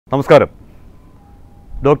നമസ്കാരം.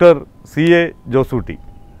 Doctor C.A. Josootty,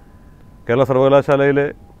 Kerala സർവകലാശാലയിലെ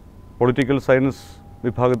political science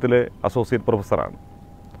വിഭാഗത്തിലെ അസോസിയേറ്റ് പ്രൊഫസറാണ്.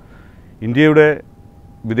 ഇന്ത്യയുടെ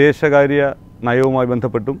വിദേശകാര്യ നയവുമായി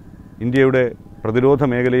ബന്ധപ്പെട്ടും ഇന്ത്യയുടെ പ്രതിരോധ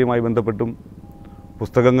മേഖലയുമായി ബന്ധപ്പെട്ടും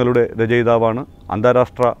പുസ്തകങ്ങളുടെ രചയിതാവാണ്.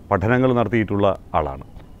 അന്താരാഷ്ട്ര പഠനങ്ങൾ നടത്തിയിട്ടുള്ള ആളാണ്.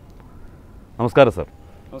 നമസ്കാരം സർ.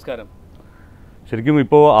 നമസ്കാരം. ശരിക്കും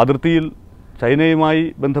ഇപ്പോൾ അതിർത്തിയിൽ ചൈനയുമായി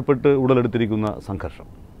ബന്ധപ്പെട്ട് ഉടലെടുത്തിരിക്കുന്ന സംഘർഷം,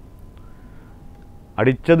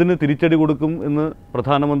 അടിച്ചതിന് തിരിച്ചടി കൊടുക്കും എന്ന്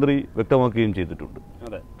പ്രധാനമന്ത്രി വ്യക്തമാക്കുകയും ചെയ്തിട്ടുണ്ട്.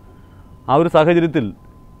 ആ ഒരു സാഹചര്യത്തിൽ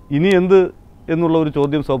ഇനി എന്ത് എന്നുള്ള ഒരു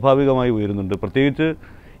ചോദ്യം സ്വാഭാവികമായി ഉയരുന്നുണ്ട്. പ്രത്യേകിച്ച്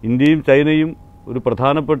ഇന്ത്യയും ചൈനയും ഒരു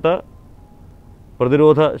പ്രധാനപ്പെട്ട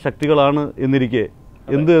പ്രതിരോധ ശക്തികളാണ് എന്നിരിക്കെ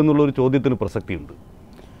എന്ത് എന്നുള്ളൊരു ചോദ്യത്തിന് പ്രസക്തിയുണ്ട്.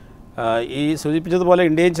 ഈ സൂചിപ്പിച്ചതുപോലെ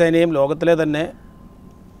ഇന്ത്യയും ചൈനയും ലോകത്തിലെ തന്നെ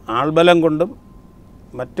ആൾബലം കൊണ്ടും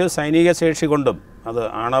മറ്റ് സൈനിക ശേഷി കൊണ്ടും, അത്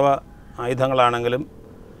ആണവ ആയുധങ്ങളാണെങ്കിലും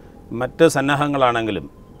മറ്റ് സന്നാഹങ്ങളാണെങ്കിലും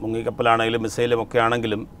മുങ്ങിക്കപ്പലാണെങ്കിലും മിസൈലുമൊക്കെ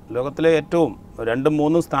ആണെങ്കിലും ലോകത്തിലെ ഏറ്റവും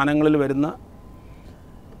 2-3 സ്ഥാനങ്ങളിൽ വരുന്ന,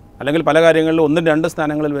 അല്ലെങ്കിൽ പല കാര്യങ്ങളിലും 1-2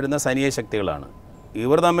 സ്ഥാനങ്ങളിൽ വരുന്ന സൈനിക ശക്തികളാണ്.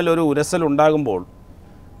 ഇവർ തമ്മിൽ ഒരു ഉരസലുണ്ടാകുമ്പോൾ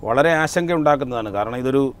വളരെ ആശങ്ക ഉണ്ടാക്കുന്നതാണ്. കാരണം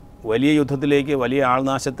ഇതൊരു വലിയ യുദ്ധത്തിലേക്ക്, വലിയ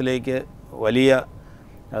ആൾനാശത്തിലേക്ക്, വലിയ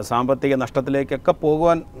സാമ്പത്തിക നഷ്ടത്തിലേക്കൊക്കെ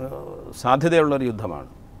പോകുവാൻ സാധ്യതയുള്ളൊരു യുദ്ധമാണ്.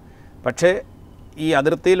 പക്ഷേ ഈ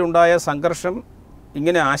അതിർത്തിയിലുണ്ടായ സംഘർഷം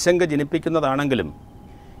ഇങ്ങനെ ആശങ്ക ജനിപ്പിക്കുന്നതാണെങ്കിലും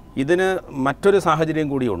ഇതിന് മറ്റൊരു സാഹചര്യം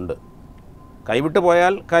കൂടിയുണ്ട്. കൈവിട്ടു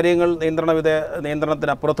പോയാൽ കാര്യങ്ങൾ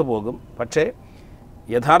നിയന്ത്രണത്തിനപ്പുറത്ത് പോകും. പക്ഷേ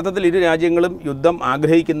യഥാർത്ഥത്തിൽ ഇരു രാജ്യങ്ങളും യുദ്ധം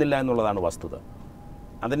ആഗ്രഹിക്കുന്നില്ല എന്നുള്ളതാണ് വസ്തുത.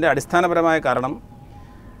 അതിൻ്റെ അടിസ്ഥാനപരമായ കാരണം,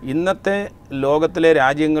 ഇന്നത്തെ ലോകത്തിലെ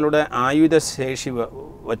രാജ്യങ്ങളുടെ ആയുധശേഷി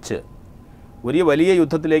വച്ച് ഒരു വലിയ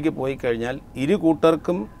യുദ്ധത്തിലേക്ക് പോയി കഴിഞ്ഞാൽ ഇരു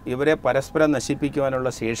കൂട്ടർക്കും ഇവരെ പരസ്പരം നശിപ്പിക്കുവാനുള്ള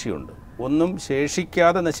ശേഷിയുണ്ട്. ഒന്നും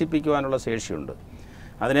ശേഷിക്കാതെ നശിപ്പിക്കുവാനുള്ള ശേഷിയുണ്ട്.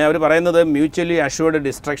 അതിനെ അവർ പറയുന്നത് മ്യൂച്വലി അഷ്വേർഡ്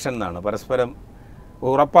ഡിസ്ട്രക്ഷൻ എന്നാണ്. പരസ്പരം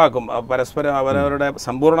ഉറപ്പാക്കും, പരസ്പരം അവരവരുടെ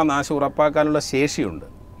സമ്പൂർണ്ണ നാശം ഉറപ്പാക്കാനുള്ള ശേഷിയുണ്ട്.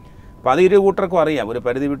 അപ്പോൾ അത് ഇരു കൂട്ടർക്കും അറിയാം ഒരു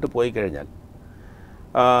പരിധി വിട്ട് പോയി കഴിഞ്ഞാൽ.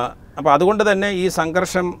 അപ്പോൾ അതുകൊണ്ട് തന്നെ ഈ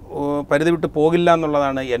സംഘർഷം പരിധി വിട്ട് പോകില്ല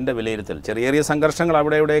എന്നുള്ളതാണ് എൻ്റെ വിലയിരുത്തൽ. ചെറിയ ചെറിയ സംഘർഷങ്ങൾ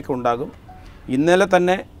അവിടെ ഇവിടെയൊക്കെ ഉണ്ടാകും. ഇന്നലെ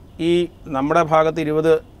തന്നെ ഈ നമ്മുടെ ഭാഗത്ത്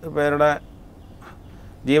 20 പേരുടെ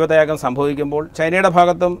ജീവത്യാഗം സംഭവിക്കുമ്പോൾ ചൈനയുടെ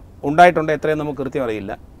ഭാഗത്തും ഉണ്ടായിട്ടുണ്ട്. എത്രയും നമുക്ക് കൃത്യം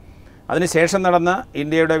അറിയില്ല. അതിനുശേഷം നടന്ന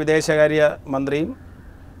ഇന്ത്യയുടെ വിദേശകാര്യ മന്ത്രിയും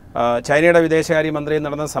ചൈനയുടെ വിദേശകാര്യ മന്ത്രിയും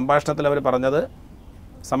നടന്ന സംഭാഷണത്തിൽ അവർ പറഞ്ഞത്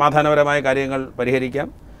സമാധാനപരമായ കാര്യങ്ങൾ പരിഹരിക്കാം,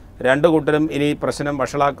 2 കൂട്ടരും ഇനി പ്രശ്നം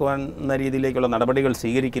വഷളാക്കുവാന്ന രീതിയിലേക്കുള്ള നടപടികൾ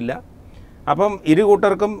സ്വീകരിക്കില്ല. അപ്പം ഇരു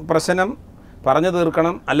കൂട്ടർക്കും പ്രശ്നം പറഞ്ഞു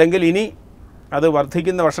തീർക്കണം, അല്ലെങ്കിൽ ഇനി അത്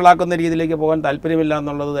വഷളാക്കുന്ന രീതിയിലേക്ക് പോകാൻ താല്പര്യമില്ല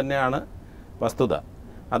എന്നുള്ളത് തന്നെയാണ് വസ്തുത.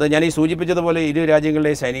 അത് ഞാൻ ഈ സൂചിപ്പിച്ചതുപോലെ ഇരു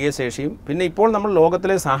രാജ്യങ്ങളുടെയും സൈനിക ശേഷിയും, പിന്നെ ഇപ്പോൾ നമ്മൾ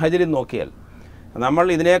ലോകത്തിലെ സാഹചര്യം നോക്കിയാൽ നമ്മൾ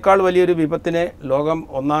ഇതിനേക്കാൾ വലിയൊരു വിപത്തിനെ ലോകം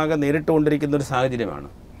ഒന്നാകെ നേരിട്ടുകൊണ്ടിരിക്കുന്നൊരു സാഹചര്യമാണ്.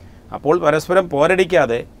 അപ്പോൾ പരസ്പരം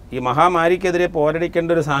പോരടിക്കാതെ ഈ മഹാമാരിക്കെതിരെ പോരടിക്കേണ്ട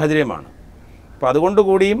ഒരു സാഹചര്യമാണ്. അപ്പോൾ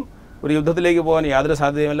അതുകൊണ്ടുകൂടിയും ഒരു യുദ്ധത്തിലേക്ക് പോകാൻ യാതൊരു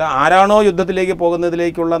സാധ്യതയുമില്ല. ആരാണോ യുദ്ധത്തിലേക്ക്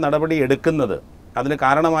പോകുന്നതിലേക്കുള്ള നടപടി എടുക്കുന്നത്, അതിന്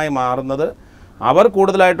കാരണമായി മാറുന്നത് അവർ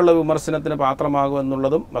കൂടുതലായിട്ടുള്ള വിമർശനത്തിന്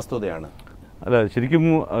പാത്രമാകുമെന്നുള്ളതും വസ്തുതയാണ്. അല്ല, ശരിക്കും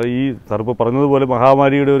ഈ സർപ്പ് പറഞ്ഞതുപോലെ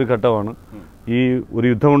മഹാമാരിയുടെ ഒരു ഘട്ടമാണ്. ഈ ഒരു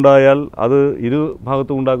യുദ്ധമുണ്ടായാൽ അത് ഇരു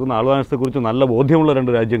ഭാഗത്തും ഉണ്ടാക്കുന്ന ആൾനാശത്തെക്കുറിച്ച് നല്ല ബോധ്യമുള്ള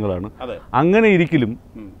 2 രാജ്യങ്ങളാണ്. അങ്ങനെ ഇരിക്കലും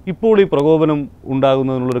ഇപ്പോൾ ഈ പ്രകോപനം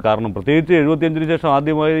ഉണ്ടാകുന്നതിനുള്ളൊരു കാരണം, പ്രത്യേകിച്ച് 75-ന് ശേഷം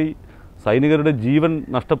ആദ്യമായി സൈനികരുടെ ജീവൻ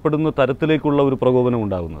നഷ്ടപ്പെടുന്ന തരത്തിലേക്കുള്ള ഒരു പ്രകോപനം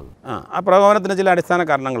ഉണ്ടാകുന്നത്. ആ പ്രകോപനത്തിന് ചില അടിസ്ഥാന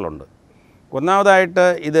കാരണങ്ങളുണ്ട്. ഒന്നാമതായിട്ട്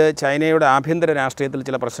ഇത് ചൈനയുടെ ആഭ്യന്തര രാഷ്ട്രീയത്തിൽ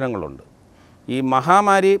ചില പ്രശ്നങ്ങളുണ്ട്. ഈ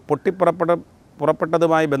മഹാമാരി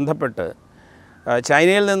പുറപ്പെട്ടതുമായി ബന്ധപ്പെട്ട്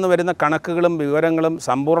ചൈനയിൽ നിന്ന് വരുന്ന കണക്കുകളും വിവരങ്ങളും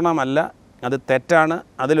സമ്പൂർണ്ണമല്ല, അത് തെറ്റാണ്,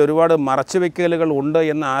 അതിലൊരുപാട് മറച്ചുവെക്കലുകൾ ഉണ്ട്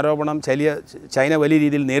എന്ന ആരോപണം ചൈന വലിയ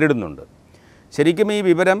രീതിയിൽ നേരിടുന്നുണ്ട്. ശരിക്കും ഈ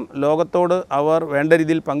വിവരം ലോകത്തോട് അവർ വേണ്ട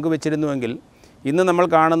രീതിയിൽ പങ്കുവച്ചിരുന്നുവെങ്കിൽ ഇന്ന് നമ്മൾ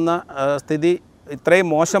കാണുന്ന സ്ഥിതി ഇത്രയും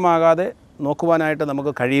മോശമാകാതെ നോക്കുവാനായിട്ട്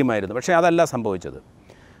നമുക്ക് കഴിയുമായിരുന്നു. പക്ഷേ അതല്ല സംഭവിച്ചത്.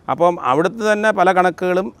 അപ്പം അവിടുത്തെ തന്നെ പല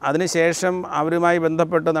കണക്കുകളും അതിനുശേഷം അവരുമായി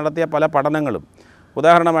ബന്ധപ്പെട്ട് നടത്തിയ പല പഠനങ്ങളും,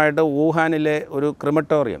 ഉദാഹരണമായിട്ട് വുഹാനിലെ ഒരു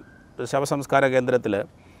ക്രിമറ്റോറിയം, ശവസംസ്കാര കേന്ദ്രത്തിൽ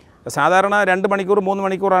സാധാരണ 2 മണിക്കൂർ 3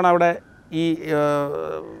 മണിക്കൂറാണ് അവിടെ ഈ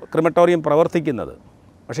ക്രിമറ്റോറിയം പ്രവർത്തിക്കുന്നത്.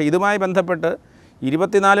 പക്ഷേ ഇതുമായി ബന്ധപ്പെട്ട്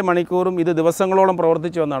 24 മണിക്കൂറും ഇത് ദിവസങ്ങളോളം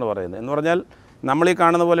പ്രവർത്തിച്ചു എന്നാണ് പറയുന്നത്. എന്ന് പറഞ്ഞാൽ നമ്മൾ ഈ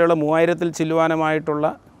കാണുന്ന പോലെയുള്ള 3000-ൽ ചില്ലുവാനുമായിട്ടുള്ള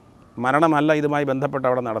മരണമല്ല ഇതുമായി ബന്ധപ്പെട്ട്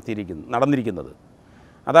അവിടെ നടന്നിരിക്കുന്നത്.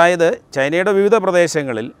 അതായത് ചൈനയുടെ വിവിധ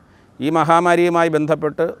പ്രദേശങ്ങളിൽ ഈ മഹാമാരിയുമായി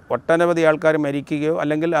ബന്ധപ്പെട്ട് ഒട്ടനവധി ആൾക്കാർ മരിക്കുകയോ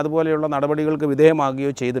അല്ലെങ്കിൽ അതുപോലെയുള്ള നടപടികൾക്ക്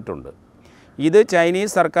വിധേയമാകുകയോ ചെയ്തിട്ടുണ്ട്. ഇത്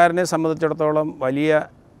ചൈനീസ് സർക്കാരിനെ സംബന്ധിച്ചിടത്തോളം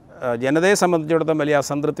ജനതയെ സംബന്ധിച്ചിടത്തോളം വലിയ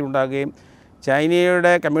അസംതൃപ്തി ഉണ്ടാകുകയും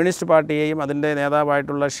ചൈനയുടെ കമ്മ്യൂണിസ്റ്റ് പാർട്ടിയെയും അതിൻ്റെ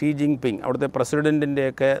നേതാവായിട്ടുള്ള ഷീ ജിൻപിങ്, അവിടുത്തെ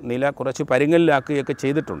പ്രസിഡൻറ്റിൻ്റെയൊക്കെ നില കുറച്ച് പരുങ്ങലിലാക്കുകയൊക്കെ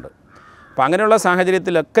ചെയ്തിട്ടുണ്ട്. അപ്പോൾ അങ്ങനെയുള്ള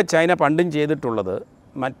സാഹചര്യത്തിലൊക്കെ ചൈന പണ്ടും ചെയ്തിട്ടുള്ളത്,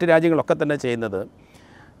 മറ്റ് രാജ്യങ്ങളൊക്കെ തന്നെ ചെയ്യുന്നത്,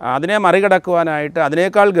 അതിനെ മറികടക്കുവാനായിട്ട്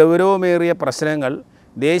അതിനേക്കാൾ ഗൗരവമേറിയ പ്രശ്നങ്ങൾ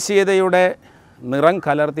ദേശീയതയുടെ നിറം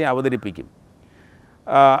കലർത്തി അവതരിപ്പിക്കും.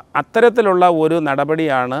 അത്തരത്തിലുള്ള ഒരു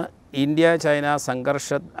നടപടിയാണ് ഇന്ത്യ ചൈന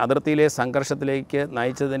അതിർത്തിയിലെ സംഘർഷത്തിലേക്ക്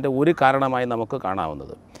നയിച്ചതിൻ്റെ ഒരു കാരണമായി നമുക്ക്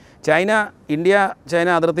കാണാവുന്നത്. ഇന്ത്യ ചൈന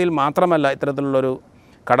അതിർത്തിയിൽ മാത്രമല്ല ഇത്തരത്തിലുള്ളൊരു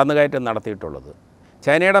കടന്നുകയറ്റം നടത്തിയിട്ടുള്ളത്.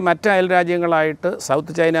 ചൈനയുടെ മറ്റ് അയൽ രാജ്യങ്ങളായിട്ട്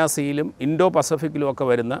സൗത്ത് ചൈന സീയിലും ഇൻഡോ പസഫിക്കിലും ഒക്കെ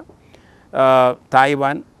വരുന്ന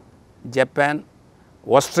തായ്വാൻ, ജപ്പാൻ,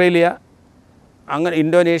 ഓസ്ട്രേലിയ, അങ്ങനെ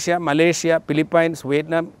ഇന്തോനേഷ്യ, മലേഷ്യ, ഫിലിപ്പൈൻസ്,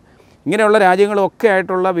 വിയറ്റ്നാം ഇങ്ങനെയുള്ള രാജ്യങ്ങളൊക്കെ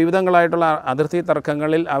ആയിട്ടുള്ള വിവിധങ്ങളായിട്ടുള്ള അതിർത്തി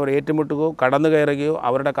തർക്കങ്ങളിൽ അവർ ഏറ്റുമുട്ടുകയോ കടന്നു കയറുകയോ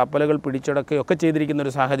അവരുടെ കപ്പലുകൾ പിടിച്ചടക്കുകയോ ഒക്കെ ചെയ്തിരിക്കുന്ന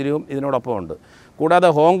ഒരു സാഹചര്യവും ഇതിനോടൊപ്പം ഉണ്ട്. കൂടാതെ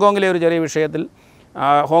ഹോങ്കോങ്ങിലെ ഒരു ചെറിയ വിഷയത്തിൽ,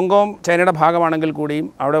 ഹോങ്കോങ് ചൈനയുടെ ഭാഗമാണെങ്കിൽ കൂടിയും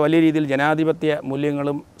അവിടെ വലിയ രീതിയിൽ ജനാധിപത്യ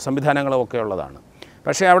മൂല്യങ്ങളും സംവിധാനങ്ങളും ഒക്കെ ഉള്ളതാണ്.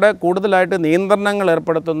 പക്ഷേ അവിടെ കൂടുതലായിട്ട് നിയന്ത്രണങ്ങൾ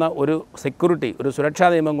ഏർപ്പെടുത്തുന്ന ഒരു സുരക്ഷാ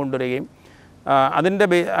നിയമം കൊണ്ടുവരികയും അതിൻ്റെ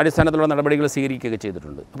അടിസ്ഥാനത്തിലുള്ള നടപടികൾ സ്വീകരിക്കുകയൊക്കെ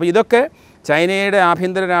ചെയ്തിട്ടുണ്ട്. അപ്പോൾ ഇതൊക്കെ ചൈനയുടെ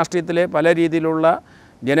ആഭ്യന്തര രാഷ്ട്രീയത്തിലെ പല രീതിയിലുള്ള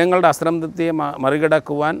ജനങ്ങളുടെ അസംതൃപ്തിയെ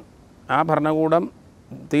മറികടക്കുവാൻ ആ ഭരണകൂടം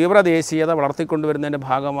തീവ്ര ദേശീയത വളർത്തിക്കൊണ്ടുവരുന്നതിൻ്റെ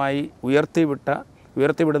ഭാഗമായി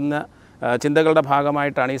ഉയർത്തിവിടുന്ന ചിന്തകളുടെ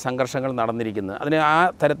ഭാഗമായിട്ടാണ് ഈ സംഘർഷങ്ങൾ നടന്നിരിക്കുന്നത്. അതിനെ ആ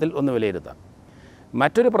തരത്തിൽ ഒന്ന് വിലയിരുത്താം.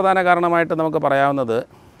 മറ്റൊരു പ്രധാന കാരണമായിട്ട് നമുക്ക് പറയാവുന്നത്,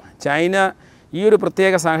 ചൈന ഈ ഒരു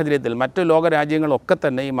പ്രത്യേക സാഹചര്യത്തിൽ മറ്റു ലോക രാജ്യങ്ങളൊക്കെ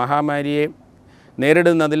തന്നെ ഈ മഹാമാരിയെ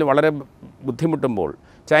നേരിടുന്നതിൽ വളരെ ബുദ്ധിമുട്ടുമ്പോൾ,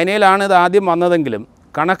 ചൈനയിലാണ് ഇത് ആദ്യം വന്നതെങ്കിലും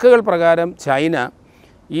കണക്കുകൾ പ്രകാരം ചൈന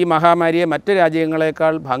ഈ മഹാമാരിയെ മറ്റ്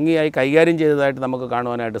രാജ്യങ്ങളെക്കാൾ ഭംഗിയായി കൈകാര്യം ചെയ്തതായിട്ട് നമുക്ക്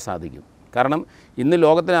കാണുവാനായിട്ട് സാധിക്കും. കാരണം ഇന്ന്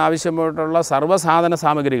ലോകത്തിന് ആവശ്യമായിട്ടുള്ള സർവ്വസാധന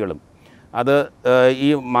സാമഗ്രികളും, അത് ഈ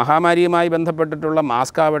മഹാമാരിയുമായി ബന്ധപ്പെട്ടിട്ടുള്ള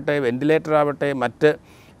മാസ്ക് ആവട്ടെ, വെൻറ്റിലേറ്റർ ആവട്ടെ, മറ്റ്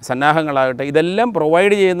സന്നാഹങ്ങളാകട്ടെ, ഇതെല്ലാം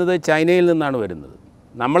പ്രൊവൈഡ് ചെയ്യുന്നത് ചൈനയിൽ നിന്നാണ് വരുന്നത്.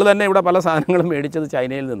 നമ്മൾ തന്നെ ഇവിടെ പല സാധനങ്ങളും മേടിച്ചത്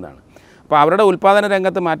ചൈനയിൽ നിന്നാണ്. അപ്പോൾ അവരുടെ ഉൽപ്പാദന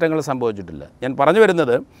രംഗത്ത് മാറ്റങ്ങൾ സംഭവിച്ചിട്ടില്ല. ഞാൻ പറഞ്ഞു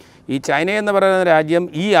വരുന്നത്, ഈ ചൈന എന്ന് പറയുന്ന രാജ്യം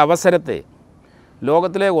ഈ അവസരത്തെ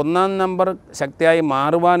ലോകത്തിലെ 1-ാം നമ്പർ ശക്തിയായി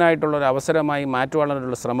മാറുവാനായിട്ടുള്ളൊരു അവസരമായി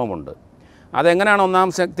മാറ്റുവാനുള്ള ശ്രമമുണ്ട്. അതെങ്ങനെയാണ് 1-ാം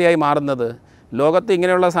ശക്തിയായി മാറുന്നത്? ലോകത്ത്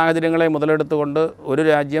ഇങ്ങനെയുള്ള സാഹചര്യങ്ങളെ മുതലെടുത്തുകൊണ്ട് ഒരു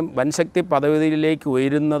രാജ്യം വൻശക്തി പദവിയിലേക്ക്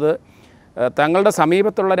ഉയരുന്നത് തങ്ങളുടെ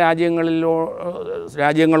സമീപത്തുള്ള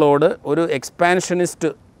രാജ്യങ്ങളോട് ഒരു എക്സ്പാൻഷനിസ്റ്റ്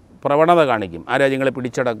പ്രവണത കാണിക്കും. ആ രാജ്യങ്ങളെ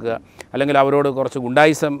പിടിച്ചടക്കുക, അല്ലെങ്കിൽ അവരോട് കുറച്ച്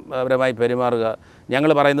ഗുണ്ടായിസംപരമായി പെരുമാറുക, ഞങ്ങൾ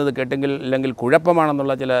പറയുന്നത് കേട്ടെങ്കിൽ ഇല്ലെങ്കിൽ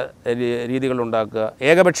കുഴപ്പമാണെന്നുള്ള ചില രീതികളുണ്ടാക്കുക,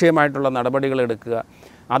 ഏകപക്ഷീയമായിട്ടുള്ള നടപടികൾ എടുക്കുക,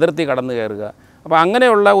 അതിർത്തി കടന്നു കയറുക. അപ്പോൾ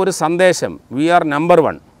അങ്ങനെയുള്ള ഒരു സന്ദേശം, വി ആർ നമ്പർ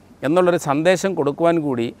 1 എന്നുള്ളൊരു സന്ദേശം കൊടുക്കുവാൻ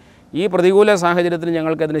കൂടി ഈ പ്രതികൂല സാഹചര്യത്തിൽ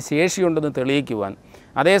ഞങ്ങൾക്കതിന് ശേഷിയുണ്ടെന്ന് തെളിയിക്കുവാൻ,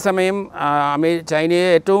 അതേസമയം ചൈനയെ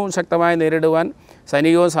ഏറ്റവും ശക്തമായി നേരിടുവാൻ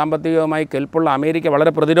സൈനികവും സാമ്പത്തികവുമായി കെൽപ്പുള്ള അമേരിക്ക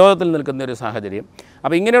വളരെ പ്രതിരോധത്തിൽ നിൽക്കുന്ന ഒരു സാഹചര്യം.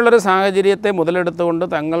 അപ്പോൾ ഇങ്ങനെയുള്ളൊരു സാഹചര്യത്തെ മുതലെടുത്തുകൊണ്ട്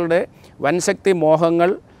തങ്ങളുടെ വൻശക്തി മോഹങ്ങൾ,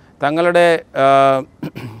 തങ്ങളുടെ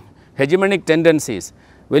ഹെജിമണിക് ടെൻഡൻസീസ്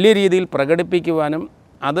വലിയ രീതിയിൽ പ്രകടിപ്പിക്കുവാനും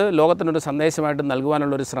അത് ലോകത്തിനൊരു സന്ദേശമായിട്ട്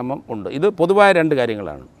നൽകുവാനുള്ളൊരു ശ്രമം ഉണ്ട്. ഇത് പൊതുവായ 2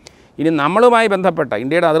 കാര്യങ്ങളാണ്. ഇനി നമ്മളുമായി ബന്ധപ്പെട്ട,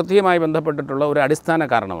 ഇന്ത്യയുടെ അതിർത്തിയുമായി ബന്ധപ്പെട്ടിട്ടുള്ള ഒരു അടിസ്ഥാന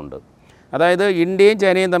കാരണമുണ്ട്. അതായത് ഇന്ത്യയും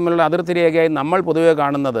ചൈനയും തമ്മിലുള്ള അതിർത്തി രേഖയായി നമ്മൾ പൊതുവെ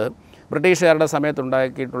കാണുന്നത് ബ്രിട്ടീഷുകാരുടെ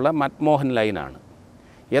സമയത്തുണ്ടാക്കിയിട്ടുള്ള മൻമോഹൻ ലൈനാണ്.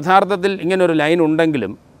 യഥാർത്ഥത്തിൽ ഇങ്ങനൊരു ലൈൻ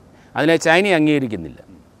ഉണ്ടെങ്കിലും അതിനെ ചൈന അംഗീകരിക്കുന്നില്ല.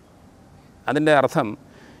 അതിൻ്റെ അർത്ഥം,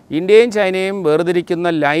 ഇന്ത്യയും ചൈനയും വേർതിരിക്കുന്ന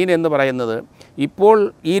ലൈൻ എന്ന് പറയുന്നത് ഇപ്പോൾ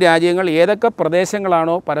ഈ രാജ്യങ്ങൾ ഏതൊക്കെ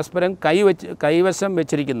പ്രദേശങ്ങളാണോ പരസ്പരം കൈവശം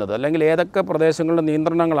വെച്ചിരിക്കുന്നത്, അല്ലെങ്കിൽ ഏതൊക്കെ പ്രദേശങ്ങളുടെ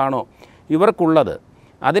നിയന്ത്രണങ്ങളാണോ ഇവർക്കുള്ളത്,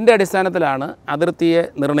 അതിൻ്റെ അടിസ്ഥാനത്തിലാണ് അതിർത്തിയെ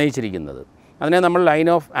നിർണ്ണയിച്ചിരിക്കുന്നത്. അതിനെ നമ്മൾ ലൈൻ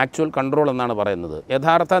ഓഫ് ആക്ച്വൽ കൺട്രോൾ എന്നാണ് പറയുന്നത്.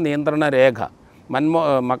 യഥാർത്ഥ നിയന്ത്രണ രേഖ,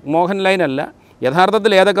 മൻമോഹൻ ലൈനല്ല.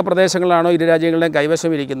 യഥാർത്ഥത്തിൽ ഏതൊക്കെ പ്രദേശങ്ങളാണോ ഇരു രാജ്യങ്ങളുടെയും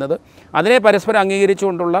കൈവശം ഇരിക്കുന്നത് അതിനെ പരസ്പരം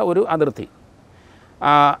അംഗീകരിച്ചുകൊണ്ടുള്ള ഒരു അതിർത്തി.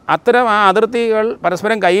 അത്തരം ആ അതിർത്തികൾ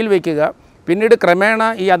പരസ്പരം കയ്യിൽ വയ്ക്കുക, പിന്നീട് ക്രമേണ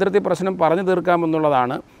ഈ അതിർത്തി പ്രശ്നം പറഞ്ഞു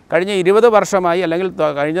തീർക്കാമെന്നുള്ളതാണ് കഴിഞ്ഞ 20 വർഷമായി, അല്ലെങ്കിൽ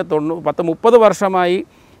കഴിഞ്ഞ 10-30 വർഷമായി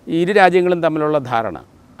ഇരു രാജ്യങ്ങളും തമ്മിലുള്ള ധാരണ.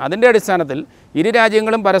 അതിൻ്റെ അടിസ്ഥാനത്തിൽ ഇരു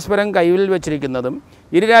രാജ്യങ്ങളും പരസ്പരം കയ്യിൽ വെച്ചിരിക്കുന്നതും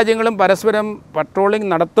ഇരു രാജ്യങ്ങളും പരസ്പരം പട്രോളിംഗ്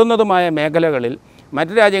നടത്തുന്നതുമായ മേഖലകളിൽ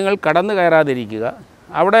മറ്റു രാജ്യങ്ങൾ കടന്നു കയറാതിരിക്കുക,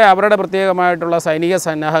 അവിടെ അവരുടെ പ്രത്യേകമായിട്ടുള്ള സൈനിക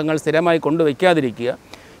സന്നാഹങ്ങൾ സ്ഥിരമായി കൊണ്ടുവയ്ക്കാതിരിക്കുക,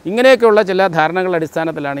 ഇങ്ങനെയൊക്കെയുള്ള ചില ധാരണകളുടെ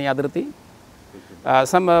അടിസ്ഥാനത്തിലാണ് ഈ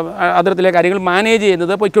അതിർത്തിയിലെ കാര്യങ്ങൾ മാനേജ്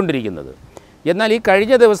ചെയ്യുന്നത്, പോയിക്കൊണ്ടിരിക്കുന്നത്. എന്നാൽ ഈ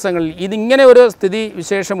കഴിഞ്ഞ ദിവസങ്ങളിൽ ഇതിങ്ങനെ ഒരു സ്ഥിതി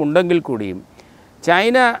വിശേഷം ഉണ്ടെങ്കിൽ കൂടിയും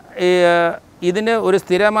ചൈന ഇതിന് ഒരു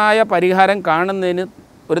സ്ഥിരമായ പരിഹാരം കാണുന്നതിന്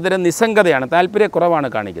ഒരുതരം നിസ്സംഗതയാണ്, താല്പര്യക്കുറവാണ്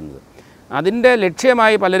കാണിക്കുന്നത്. അതിൻ്റെ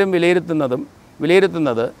ലക്ഷ്യമായി പലരും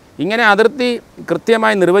വിലയിരുത്തുന്നത് ഇങ്ങനെ അതിർത്തി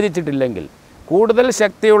കൃത്യമായി നിർവചിച്ചിട്ടില്ലെങ്കിൽ കൂടുതൽ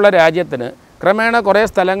ശക്തിയുള്ള രാജ്യത്തിന് ക്രമേണ കുറേ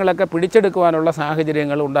സ്ഥലങ്ങളൊക്കെ പിടിച്ചെടുക്കുവാനുള്ള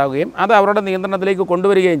സാഹചര്യങ്ങൾ ഉണ്ടാവുകയും അത് അവരുടെ നിയന്ത്രണത്തിലേക്ക്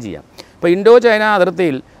കൊണ്ടുവരികയും ചെയ്യാം. ഇപ്പോൾ ഇൻഡോ ചൈന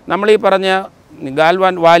അതിർത്തിയിൽ നമ്മൾ ഈ പറഞ്ഞ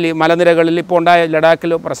ഗാൽവാൻ വാലി മലനിരകളിൽ ഇപ്പോൾ ഉണ്ടായ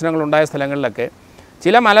ലഡാക്കിൽ പ്രശ്നങ്ങളുണ്ടായ സ്ഥലങ്ങളിലൊക്കെ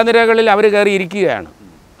ചില മലനിരകളിൽ അവർ കയറിയിരിക്കുകയാണ്.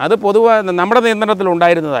 അത് പൊതുവായി നമ്മുടെ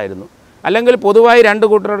നിയന്ത്രണത്തിലുണ്ടായിരുന്നതായിരുന്നു. അല്ലെങ്കിൽ പൊതുവായി രണ്ട്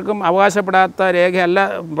കൂട്ടർക്കും അവകാശപ്പെടാത്ത രേഖയല്ല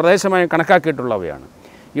പ്രദേശമായി കണക്കാക്കിയിട്ടുള്ളവയാണ്.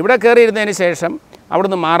 ഇവിടെ കയറിയിരുന്നതിന് ശേഷം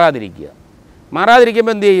അവിടുന്ന്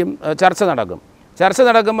മാറാതിരിക്കുമ്പോൾ എന്ത് ചെയ്യും? ചർച്ച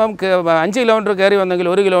നടക്കുമ്പം 5 കിലോമീറ്റർ കയറി വന്നെങ്കിൽ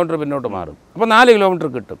 1 കിലോമീറ്റർ പിന്നോട്ട് മാറും. അപ്പോൾ 4 കിലോമീറ്റർ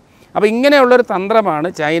കിട്ടും. അപ്പോൾ ഇങ്ങനെയുള്ളൊരു തന്ത്രമാണ്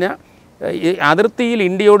ചൈന ഈ അതിർത്തിയിൽ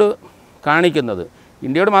ഇന്ത്യയോട് കാണിക്കുന്നത്.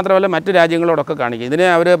 ഇന്ത്യയോട് മാത്രമല്ല മറ്റു രാജ്യങ്ങളോടൊക്കെ കാണിക്കും. ഇതിനെ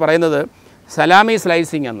അവർ പറയുന്നത് സലാമി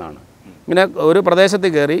സ്ലൈസിങ് എന്നാണ്. ഇങ്ങനെ ഒരു പ്രദേശത്ത്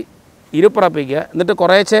കയറി ഇരുപ്പുറപ്പിക്കുക, എന്നിട്ട്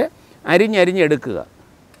കുറേശ്ശെ അരിഞ്ഞെടുക്കുക.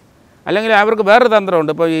 അല്ലെങ്കിൽ അവർക്ക് വേറൊരു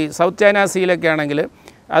തന്ത്രമുണ്ട്. ഇപ്പോൾ ഈ സൗത്ത് ചൈന സീയിലൊക്കെ ആണെങ്കിൽ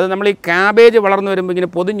അത് നമ്മൾ ഈ ക്യാബേജ് വളർന്നു വരുമ്പോൾ ഇങ്ങനെ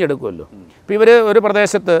പൊതിഞ്ഞെടുക്കുമല്ലോ. ഇപ്പോൾ ഇവർ ഒരു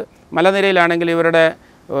പ്രദേശത്ത് മലനിരയിലാണെങ്കിൽ ഇവരുടെ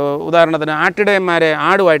ഉദാഹരണത്തിന് ആട്ടിടയന്മാരെ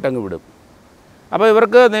ആടുമായിട്ടങ്ങ് വിടും. അപ്പോൾ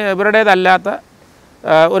ഇവരുടേതല്ലാത്ത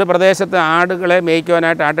ഒരു പ്രദേശത്ത് ആടുകളെ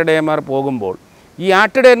മേയ്ക്കുവാനായിട്ട് ആട്ടിടയന്മാർ പോകുമ്പോൾ ഈ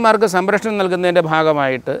ആട്ടിടയന്മാർക്ക് സംരക്ഷണം നൽകുന്നതിൻ്റെ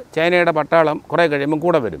ഭാഗമായിട്ട് ചൈനയുടെ പട്ടാളം കുറേ കഴിയുമ്പോൾ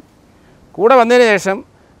കൂടെ വന്നതിന് ശേഷം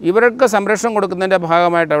ഇവർക്ക് സംരക്ഷണം കൊടുക്കുന്നതിൻ്റെ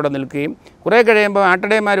ഭാഗമായിട്ട് അവിടെ നിൽക്കുകയും കുറേ കഴിയുമ്പോൾ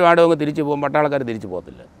ആട്ടിടയന്മാരും ആടും അങ്ങ് തിരിച്ചു പോകും, പട്ടാളക്കാർ തിരിച്ചു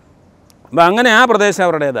പോകത്തില്ല. അപ്പോൾ അങ്ങനെ ആ പ്രദേശം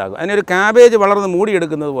അവരുടേതാകും. അതിനൊരു ക്യാബേജ് വളർന്ന്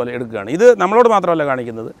മൂടിയെടുക്കുന്നത് പോലെ എടുക്കുകയാണ്. ഇത് നമ്മളോട് മാത്രമല്ല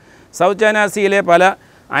കാണിക്കുന്നത്. സൗത്ത് ചൈന സീയിലെ പല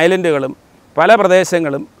ഐലൻഡുകളും പല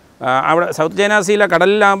പ്രദേശങ്ങളും അവിടെ സൗത്ത് ചൈന സീയിലെ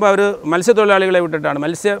കടലിലാകുമ്പോൾ അവർ മത്സ്യത്തൊഴിലാളികളെ വിട്ടിട്ടാണ്,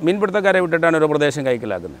 മീൻപിടുത്തക്കാരെ വിട്ടിട്ടാണ് ഒരു പ്രദേശം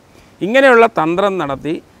കൈക്കലാക്കുന്നത്. ഇങ്ങനെയുള്ള തന്ത്രം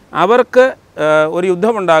നടത്തി അവർക്ക് ഒരു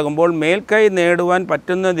യുദ്ധമുണ്ടാകുമ്പോൾ മേൽക്കൈ നേടുവാൻ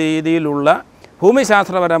പറ്റുന്ന രീതിയിലുള്ള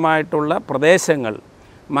ഭൂമിശാസ്ത്രപരമായിട്ടുള്ള പ്രദേശങ്ങൾ,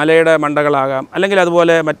 മലയുടെ മണ്ടകളാകാം, അല്ലെങ്കിൽ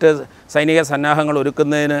അതുപോലെ മറ്റ് സൈനിക സന്നാഹങ്ങൾ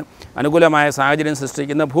ഒരുക്കുന്നതിന് അനുകൂലമായ സാഹചര്യം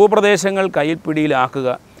സൃഷ്ടിക്കുന്ന ഭൂപ്രദേശങ്ങൾ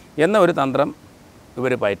കൈപ്പിടിയിലാക്കുക എന്ന ഒരു തന്ത്രം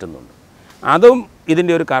ഇവർ പയറ്റുന്നുണ്ട്. അതും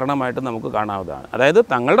ഇതിൻ്റെ ഒരു കാരണമായിട്ട് നമുക്ക് കാണാവുന്നതാണ്. അതായത്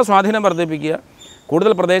തങ്ങളുടെ സ്വാധീനം വർദ്ധിപ്പിക്കുക,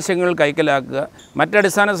 കൂടുതൽ പ്രദേശങ്ങൾ കൈക്കലാക്കുക,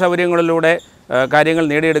 മറ്റടിസ്ഥാന സൗകര്യങ്ങളിലൂടെ കാര്യങ്ങൾ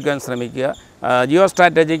നേടിയെടുക്കാൻ ശ്രമിക്കുക, ജിയോ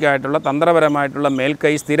സ്ട്രാറ്റജിക് ആയിട്ടുള്ള തന്ത്രപരമായിട്ടുള്ള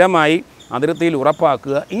മേൽക്കൈ സ്ഥിരമായി അതിർത്തിയിൽ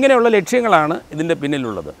ഉറപ്പാക്കുക, ഇങ്ങനെയുള്ള ലക്ഷ്യങ്ങളാണ് ഇതിൻ്റെ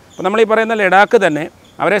പിന്നിലുള്ളത്. അപ്പോൾ നമ്മളീ പറയുന്ന ലഡാക്ക് തന്നെ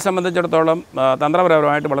അവരെ സംബന്ധിച്ചിടത്തോളം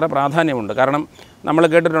തന്ത്രപരമായിട്ട് വളരെ പ്രാധാന്യമുണ്ട്. കാരണം നമ്മൾ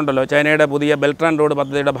കേട്ടിട്ടുണ്ടല്ലോ, ചൈനയുടെ പുതിയ ബെൽറ്റ് ആൻഡ് റോഡ്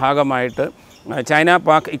പദ്ധതിയുടെ ഭാഗമായിട്ട് China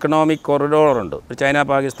Pak economic കൊറിഡോറുണ്ട്, China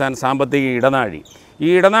Pakistan സാമ്പത്തിക ഇടനാഴി. ഈ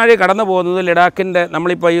ഇടനാഴി കടന്നു പോകുന്നത് ലഡാക്കിൻ്റെ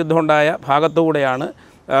നമ്മളിപ്പോൾ യുദ്ധമുണ്ടായ ഭാഗത്തുകൂടെയാണ്.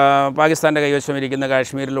 പാകിസ്ഥാൻ്റെ കൈവശം ഇരിക്കുന്ന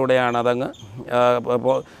കാശ്മീരിലൂടെയാണ് അതങ്ങ്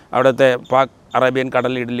അവിടുത്തെ പാക് അറേബ്യൻ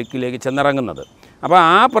കടലിടുക്കിലേക്ക് ചെന്നിറങ്ങുന്നത്. അപ്പോൾ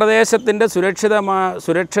ആ പ്രദേശത്തിൻ്റെ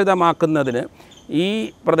സുരക്ഷിതമാക്കുന്നതിന് ഈ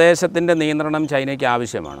പ്രദേശത്തിൻ്റെ നിയന്ത്രണം ചൈനയ്ക്ക്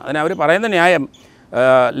ആവശ്യമാണ്. അതിന് അവർ പറയുന്ന ന്യായം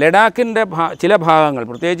ലഡാക്കിൻ്റെ ചില ഭാഗങ്ങൾ,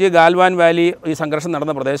 പ്രത്യേകിച്ച് ഗാൽവാൻ വാലി ഈ സംഘർഷം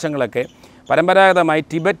നടന്ന പ്രദേശങ്ങളൊക്കെ പരമ്പരാഗതമായി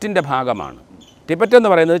ടിബറ്റിൻ്റെ ഭാഗമാണ്. ടിബറ്റ് എന്ന്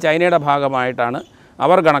പറയുന്നത് ചൈനയുടെ ഭാഗമായിട്ടാണ്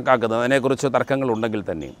അവർ കണക്കാക്കുന്നത്, അതിനെക്കുറിച്ച് തർക്കങ്ങളുണ്ടെങ്കിൽ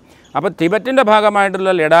തന്നെയും. അപ്പോൾ ടിബറ്റിൻ്റെ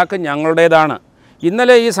ഭാഗമായിട്ടുള്ള ലഡാക്ക് ഞങ്ങളുടേതാണ്.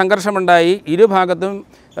 ഇന്നലെ ഈ സംഘർഷമുണ്ടായി, ഇരുഭാഗത്തും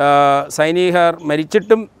സൈനികർ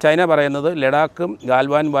മരിച്ചിട്ടും ചൈന പറയുന്നത് ലഡാക്കും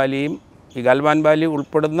ഗാൽവാൻ വാലിയും, ഈ ഗാൽവാൻ വാലി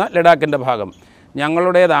ഉൾപ്പെടുന്ന ലഡാക്കിൻ്റെ ഭാഗം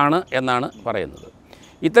ഞങ്ങളുടേതാണ് എന്നാണ് പറയുന്നത്.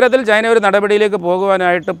 ഇത്തരത്തിൽ ചൈന ഒരു നടപടിയിലേക്ക്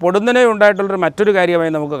പോകുവാനായിട്ട് പൊടുന്നനെ ഉണ്ടായിട്ടുള്ളൊരു മറ്റൊരു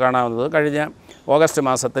കാര്യമായി നമുക്ക് കാണാവുന്നത്, കഴിഞ്ഞ ഓഗസ്റ്റ്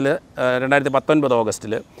മാസത്തിൽ 2019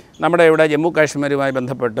 ഓഗസ്റ്റിൽ നമ്മുടെ ഇവിടെ ജമ്മു കാശ്മീരുമായി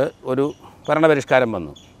ബന്ധപ്പെട്ട് ഒരു ഭരണപരിഷ്കാരം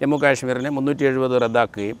വന്നു. ജമ്മു കാശ്മീരിനെ 370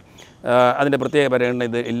 റദ്ദാക്കുകയും അതിൻ്റെ പ്രത്യേക പരിഗണന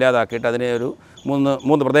ഇത് ഇല്ലാതാക്കിയിട്ട് അതിനെ ഒരു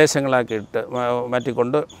മൂന്ന് പ്രദേശങ്ങളാക്കിയിട്ട്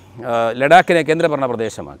മാറ്റിക്കൊണ്ട് ലഡാക്കിനെ കേന്ദ്രഭരണ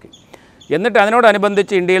പ്രദേശമാക്കി. എന്നിട്ട്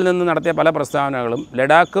അതിനോടനുബന്ധിച്ച് ഇന്ത്യയിൽ നിന്ന് നടത്തിയ പല പ്രസ്താവനകളും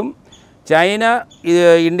ലഡാക്കും ചൈന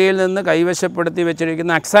ഇന്ത്യയിൽ നിന്ന് കൈവശപ്പെടുത്തി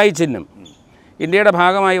വെച്ചിരിക്കുന്ന അക്സായി ചിഹ്നം ഇന്ത്യയുടെ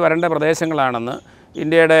ഭാഗമായി വരേണ്ട പ്രദേശങ്ങളാണെന്ന്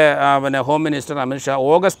ഇന്ത്യയുടെ ഹോം മിനിസ്റ്റർ അമിത്ഷാ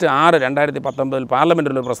ഓഗസ്റ്റ് 6, 2019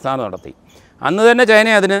 പാർലമെൻറ്റിലൊരു പ്രസ്താവന നടത്തി. അന്ന് തന്നെ ചൈന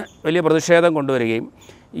അതിന് വലിയ പ്രതിഷേധം കൊണ്ടുവരികയും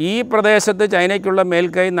ഈ പ്രദേശത്ത് ചൈനയ്ക്കുള്ള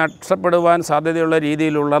മേൽക്കൈ നഷ്ടപ്പെടുവാൻ സാധ്യതയുള്ള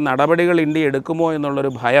രീതിയിലുള്ള നടപടികൾ ഇന്ത്യ എടുക്കുമോ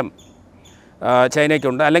എന്നുള്ളൊരു ഭയം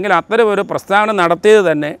ചൈനയ്ക്കുണ്ട്. അല്ലെങ്കിൽ അത്തരം ഒരു പ്രസ്താവന നടത്തിയത്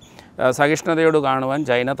തന്നെ സഹിഷ്ണുതയോട് കാണുവാൻ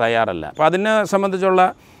ചൈന തയ്യാറല്ല. അപ്പോൾ അതിനെ സംബന്ധിച്ചുള്ള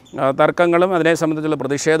തർക്കങ്ങളും അതിനെ സംബന്ധിച്ചുള്ള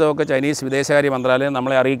പ്രതിഷേധമൊക്കെ ചൈനീസ് വിദേശകാര്യ മന്ത്രാലയം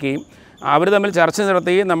നമ്മളെ അറിയിക്കുകയും അവർ തമ്മിൽ ചർച്ച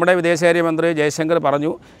നടത്തുകയും നമ്മുടെ വിദേശകാര്യമന്ത്രി ജയശങ്കർ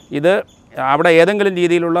പറഞ്ഞു, ഇത് അവിടെ ഏതെങ്കിലും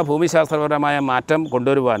രീതിയിലുള്ള ഭൂമിശാസ്ത്രപരമായ മാറ്റം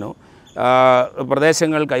കൊണ്ടുവരുവാനോ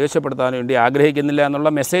പ്രദേശങ്ങൾ കൈവശപ്പെടുത്താനോ ഇന്ത്യ ആഗ്രഹിക്കുന്നില്ല എന്നുള്ള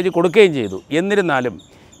മെസ്സേജ് കൊടുക്കുകയും ചെയ്തു. എന്നിരുന്നാലും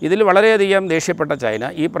ഇതിൽ വളരെയധികം ദേഷ്യപ്പെട്ട ചൈന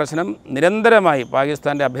ഈ പ്രശ്നം നിരന്തരമായി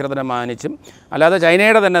പാകിസ്ഥാൻ്റെ അഭ്യർത്ഥന മാനിച്ചും അല്ലാതെ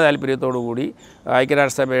ചൈനയുടെ തന്നെ താല്പര്യത്തോടുകൂടി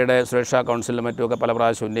ഐക്യരാഷ്ട്രസഭയുടെ സുരക്ഷാ കൗൺസിലിലും മറ്റുമൊക്കെ പല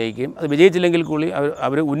പ്രാവശ്യം ഉന്നയിക്കുകയും അത് വിജയിച്ചില്ലെങ്കിൽ കൂടി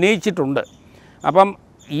അവർ ഉന്നയിച്ചിട്ടുണ്ട്. അപ്പം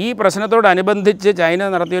ഈ പ്രശ്നത്തോടനുബന്ധിച്ച് ചൈന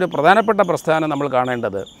നടത്തിയൊരു പ്രധാനപ്പെട്ട പ്രസ്ഥാനം നമ്മൾ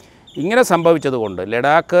കാണേണ്ടത്, ഇങ്ങനെ സംഭവിച്ചതുകൊണ്ട്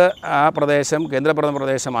ലഡാക്ക് ആ പ്രദേശം കേന്ദ്രഭരണ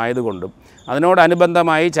പ്രദേശമായതുകൊണ്ടും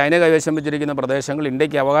അതിനോടനുബന്ധമായി ചൈന കൈവശം വെച്ചിരിക്കുന്ന പ്രദേശങ്ങൾ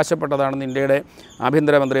ഇന്ത്യക്ക് അവകാശപ്പെട്ടതാണെന്ന് ഇന്ത്യയുടെ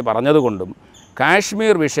ആഭ്യന്തരമന്ത്രി പറഞ്ഞതുകൊണ്ടും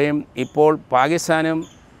കാശ്മീർ വിഷയം ഇപ്പോൾ പാകിസ്ഥാനും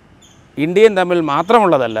ഇന്ത്യയും തമ്മിൽ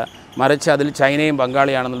മാത്രമുള്ളതല്ല, മറിച്ച് അതിൽ ചൈനയും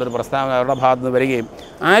പങ്കാളിയാണെന്നുള്ളൊരു പ്രസ്താവന അവരുടെ ഭാഗത്തു നിന്ന് വരികയും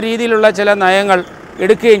ആ രീതിയിലുള്ള ചില നയങ്ങൾ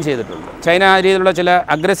എടുക്കുകയും ചെയ്തിട്ടുണ്ട്. ചൈന ആ രീതിയിലുള്ള ചില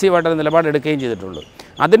അഗ്രസീവായിട്ടുള്ള നിലപാട് എടുക്കുകയും ചെയ്തിട്ടുണ്ട്.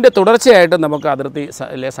 അതിൻ്റെ തുടർച്ചയായിട്ട് നമുക്ക്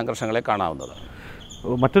അതിർത്തിയിലെ സംഘർഷങ്ങളെ കാണാവുന്നതാണ്.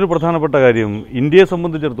 മറ്റൊരു പ്രധാനപ്പെട്ട കാര്യം, ഇന്ത്യയെ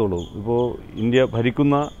സംബന്ധിച്ചിടത്തോളം ഇപ്പോൾ ഇന്ത്യ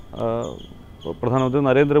ഭരിക്കുന്ന പ്രധാനമന്ത്രി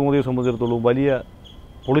നരേന്ദ്രമോദിയെ സംബന്ധിച്ചിടത്തോളം വലിയ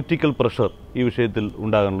പൊളിറ്റിക്കൽ പ്രഷർ ഈ വിഷയത്തിൽ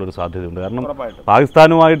ഉണ്ടാകാനുള്ളൊരു സാധ്യതയുണ്ട്. കാരണം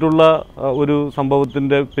പാകിസ്ഥാനുമായിട്ടുള്ള ഒരു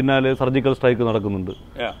സംഭവത്തിൻ്റെ പിന്നാലെ സർജിക്കൽ സ്ട്രൈക്ക് നടക്കുന്നുണ്ട്.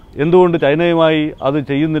 എന്തുകൊണ്ട് ചൈനയുമായി അത്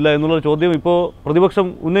ചെയ്യുന്നില്ല എന്നുള്ള ചോദ്യം ഇപ്പോൾ പ്രതിപക്ഷം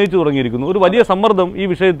ഉന്നയിച്ചു തുടങ്ങിയിരിക്കുന്നു. ഒരു വലിയ സമ്മർദ്ദം ഈ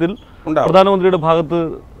വിഷയത്തിൽ പ്രധാനമന്ത്രിയുടെ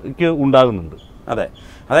ഭാഗത്തേക്ക് ഉണ്ടാകുന്നുണ്ട്. അതെ,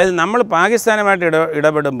 അതായത് നമ്മൾ പാകിസ്ഥാനുമായിട്ട്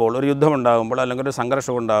ഇടപെടുമ്പോൾ, ഒരു യുദ്ധമുണ്ടാകുമ്പോൾ അല്ലെങ്കിൽ ഒരു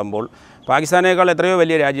സംഘർഷം ഉണ്ടാകുമ്പോൾ, പാകിസ്ഥാനേക്കാൾ എത്രയോ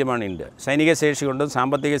വലിയ രാജ്യമാണ് ഇന്ത്യ. സൈനിക ശേഷി കൊണ്ടും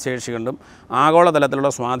സാമ്പത്തിക ശേഷി കൊണ്ടും ആഗോളതലത്തിലുള്ള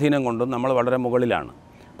സ്വാധീനം കൊണ്ടും നമ്മൾ വളരെ മുകളിലാണ്.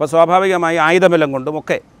 അപ്പോൾ സ്വാഭാവികമായി ആയുധബലം കൊണ്ടും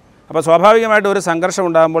ഒക്കെ. അപ്പോൾ സ്വാഭാവികമായിട്ട് ഒരു സംഘർഷം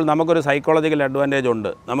ഉണ്ടാകുമ്പോൾ നമുക്കൊരു സൈക്കോളജിക്കൽ അഡ്വാൻറ്റേജ് ഉണ്ട്.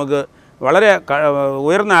 നമുക്ക് വളരെ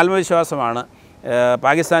ഉയർന്ന ആത്മവിശ്വാസമാണ്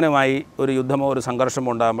പാകിസ്ഥാനുമായി ഒരു യുദ്ധമോ ഒരു സംഘർഷമോ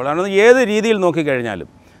ഉണ്ടാകുമ്പോൾ. കാരണം ഏത് രീതിയിൽ നോക്കിക്കഴിഞ്ഞാലും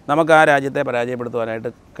നമുക്ക് ആ രാജ്യത്തെ പരാജയപ്പെടുത്തുവാനായിട്ട്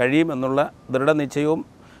കഴിയുമെന്നുള്ള ദൃഢനിശ്ചയവും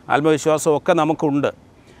ആത്മവിശ്വാസവും ഒക്കെ നമുക്കുണ്ട്.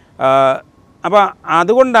 അപ്പോൾ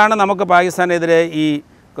അതുകൊണ്ടാണ് നമുക്ക് പാകിസ്ഥാനെതിരെ ഈ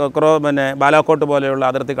ബാലാക്കോട്ട് പോലെയുള്ള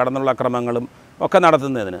അതിർത്തി കടന്നുള്ള അക്രമങ്ങളും ഒക്കെ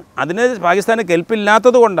നടത്തുന്നതിന്. അതിന് പാകിസ്ഥാന്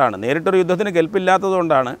കെൽപ്പില്ലാത്തത് കൊണ്ടാണ്, നേരിട്ടൊരു യുദ്ധത്തിന് കെൽപ്പില്ലാത്തത്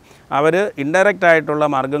കൊണ്ടാണ് അവർ ഇൻഡയറക്റ്റ് ആയിട്ടുള്ള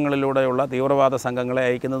മാർഗ്ഗങ്ങളിലൂടെയുള്ള തീവ്രവാദ സംഘങ്ങളെ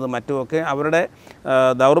അയക്കുന്നത്. മറ്റുമൊക്കെ അവരുടെ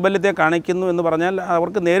ദൗർബല്യത്തെ കാണിക്കുന്നു എന്ന് പറഞ്ഞാൽ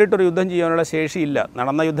അവർക്ക് നേരിട്ടൊരു യുദ്ധം ചെയ്യാനുള്ള ശേഷിയില്ല.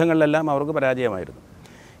 നടന്ന യുദ്ധങ്ങളിലെല്ലാം അവർക്ക് പരാജയമായിരുന്നു.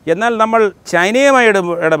 എന്നാൽ നമ്മൾ ചൈനയുമായി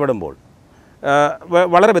ഇടപെടുമ്പോൾ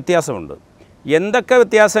വളരെ വ്യത്യാസമുണ്ട്. എന്തൊക്കെ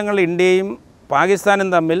വ്യത്യാസങ്ങൾ ഇന്ത്യയും പാകിസ്ഥാനും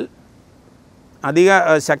തമ്മിൽ അധിക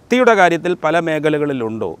ശക്തിയുടെ കാര്യത്തിൽ പല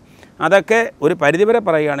മേഖലകളിലുണ്ടോ, അതൊക്കെ ഒരു പരിധിവരെ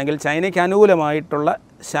പറയുകയാണെങ്കിൽ ചൈനയ്ക്ക് അനുകൂലമായിട്ടുള്ള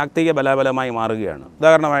ശാക്തിക ബലാബലമായി മാറുകയാണ്.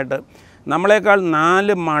 ഉദാഹരണമായിട്ട് നമ്മളെക്കാൾ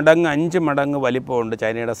 4 മടങ്ങ് 5 മടങ്ങ് വലിപ്പമുണ്ട്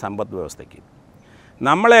ചൈനയുടെ സമ്പദ് വ്യവസ്ഥയ്ക്ക്.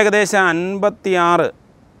 നമ്മൾ ഏകദേശം $56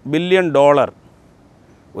 ബില്യൺ,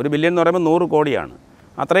 1 ബില്യൺ എന്ന് പറയുമ്പോൾ 100 കോടിയാണ്.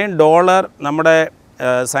 അത്രയും ഡോളർ നമ്മുടെ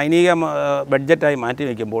സൈനിക ബഡ്ജറ്റായി മാറ്റി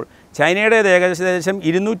വയ്ക്കുമ്പോൾ ചൈനയുടേത് ഏകദേശം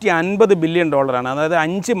 $250 ബില്യൺ, അതായത്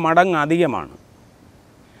 5 മടങ്ങ് അധികമാണ്.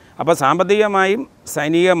 അപ്പോൾ സാമ്പത്തികമായും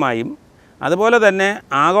സൈനികമായും അതുപോലെ തന്നെ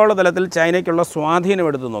ആഗോളതലത്തിൽ ചൈനയ്ക്കുള്ള സ്വാധീനം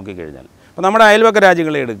എടുത്ത് നോക്കിക്കഴിഞ്ഞാൽ, അപ്പോൾ നമ്മുടെ അയൽപക്ക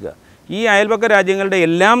രാജ്യങ്ങളെ എടുക്കുക. ഈ അയൽപക്ക രാജ്യങ്ങളുടെ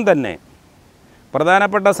എല്ലാം തന്നെ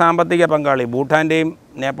പ്രധാനപ്പെട്ട സാമ്പത്തിക പങ്കാളി ഭൂട്ടാൻ്റെയും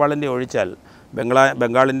നേപ്പാളിൻ്റെയും ഒഴിച്ചാൽ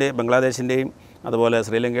ബംഗ്ലാദേശിൻ്റെയും അതുപോലെ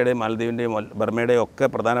ശ്രീലങ്കയുടെയും മാലദ്വീപിൻ്റെയും ബർമയുടെയും ഒക്കെ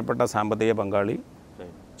പ്രധാനപ്പെട്ട സാമ്പത്തിക പങ്കാളി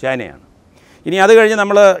ചൈനയാണ്. ഇനി അത് കഴിഞ്ഞ്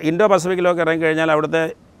നമ്മൾ ഇൻഡോ പസഫിക്കിലൊക്കെ ഇറങ്ങിക്കഴിഞ്ഞാൽ അവിടുത്തെ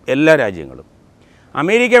എല്ലാ രാജ്യങ്ങളും,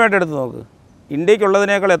 അമേരിക്കയുമായിട്ട് എടുത്ത് നോക്ക്.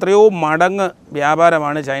 ഇന്ത്യക്കുള്ളതിനേക്കാൾ എത്രയോ മടങ്ങ്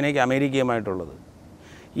വ്യാപാരമാണ് ചൈനയ്ക്ക് അമേരിക്കയുമായിട്ടുള്ളത്.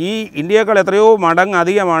 ഈ ഇന്ത്യയേക്കാൾ എത്രയോ മടങ്ങ്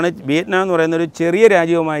അധികമാണ് വിയറ്റ്നാം എന്ന് പറയുന്നൊരു ചെറിയ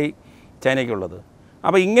രാജ്യവുമായി ചൈനയ്ക്കുള്ളത്.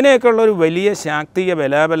 അപ്പോൾ ഇങ്ങനെയൊക്കെയുള്ള ഒരു വലിയ ശാക്തിക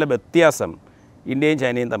ബലാബല വ്യത്യാസം ഇന്ത്യയും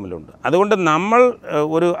ചൈനയും തമ്മിലുണ്ട്. അതുകൊണ്ട് നമ്മൾ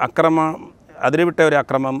ഒരു അതിരുവിട്ട ഒരു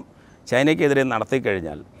അക്രമം ചൈനയ്ക്കെതിരെ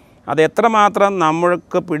നടത്തിക്കഴിഞ്ഞാൽ അത് എത്രമാത്രം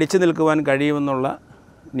നമ്മൾക്ക് പിടിച്ചു നിൽക്കുവാൻ കഴിയുമെന്നുള്ള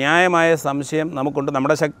ന്യായമായ സംശയം നമുക്കുണ്ട്.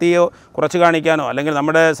 നമ്മുടെ ശക്തിയോ കുറച്ച് കാണിക്കാനോ അല്ലെങ്കിൽ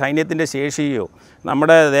നമ്മുടെ സൈന്യത്തിൻ്റെ ശേഷിയോ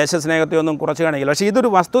നമ്മുടെ ദേശസ്നേഹത്തെയോ ഒന്നും കുറച്ച് കാണിക്കില്ല. പക്ഷേ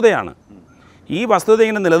ഇതൊരു വസ്തുതയാണ്. ഈ വസ്തുത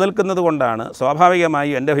ഇങ്ങനെ നിലനിൽക്കുന്നത് കൊണ്ടാണ്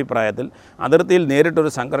സ്വാഭാവികമായും എൻ്റെ അഭിപ്രായത്തിൽ അതിർത്തിയിൽ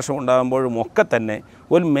നേരിട്ടൊരു സംഘർഷം ഉണ്ടാകുമ്പോഴും ഒക്കെ തന്നെ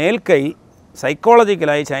ഒരു മേൽക്കൈ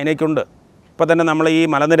സൈക്കോളജിക്കലായി ചൈനയ്ക്കുണ്ട്. ഇപ്പോൾ തന്നെ നമ്മൾ ഈ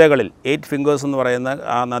മലനിരകളിൽ 8 ഫിംഗേഴ്സ് എന്ന് പറയുന്ന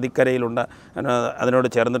ആ നദിക്കരയിലുണ്ട്, അതിനോട്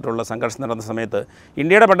ചേർന്നിട്ടുള്ള സംഘർഷം നടന്ന സമയത്ത്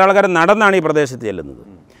ഇന്ത്യയുടെ പട്ടാളക്കാർ നടന്നാണ് ഈ പ്രദേശത്ത് ചെല്ലുന്നത്.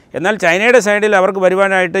 എന്നാൽ ചൈനയുടെ സൈഡിൽ അവർക്ക്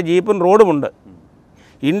വരുവാനായിട്ട് ജീപ്പും റോഡുമുണ്ട്.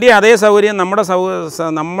 ഇന്ത്യ അതേ സൗകര്യം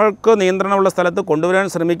നമ്മൾക്ക് നിയന്ത്രണമുള്ള സ്ഥലത്ത് കൊണ്ടുവരാൻ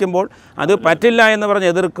ശ്രമിക്കുമ്പോൾ അത് പറ്റില്ല എന്ന് പറഞ്ഞ്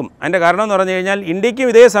എതിർക്കും. അതിൻ്റെ കാരണം എന്ന് പറഞ്ഞു കഴിഞ്ഞാൽ ഇന്ത്യക്കും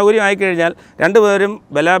ഇതേ സൗകര്യം ആയിക്കഴിഞ്ഞാൽ രണ്ടുപേരും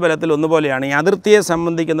ബലാബലത്തിൽ ഒന്നുപോലെയാണ്. ഈ അതിർത്തിയെ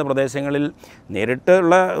സംബന്ധിക്കുന്ന പ്രദേശങ്ങളിൽ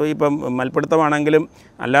നേരിട്ടുള്ള ഇപ്പം മൽപ്പിടുത്തമാണെങ്കിലും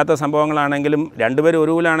അല്ലാത്ത സംഭവങ്ങളാണെങ്കിലും രണ്ടുപേരും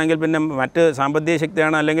ഒരുവിലാണെങ്കിൽ പിന്നെ മറ്റ് സാമ്പത്തിക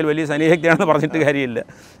ശക്തിയാണ് അല്ലെങ്കിൽ വലിയ സൈനിക ശക്തിയാണെന്ന് പറഞ്ഞിട്ട് കാര്യമില്ല.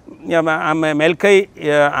 മേൽക്കൈ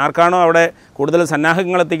ആർക്കാണോ അവിടെ കൂടുതൽ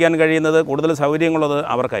സന്നാഹങ്ങൾ എത്തിക്കാൻ കഴിയുന്നത്, കൂടുതൽ സൗകര്യങ്ങളുള്ളത്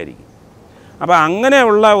അവർക്കായിരിക്കും. അപ്പോൾ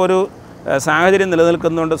അങ്ങനെയുള്ള ഒരു സാഹചര്യം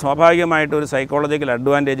നിലനിൽക്കുന്നതുകൊണ്ട് സ്വാഭാവികമായിട്ട് ഒരു സൈക്കോളജിക്കൽ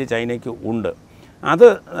അഡ്വാൻറ്റേജ് ചൈനയ്ക്ക് ഉണ്ട്. അത്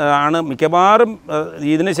ആണ് മിക്കവാറും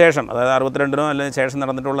ഇതിന് ശേഷം, അതായത് 62-നോ അല്ലെങ്കിൽ ശേഷം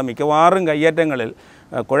നടന്നിട്ടുള്ള മിക്കവാറും കയ്യേറ്റങ്ങളിൽ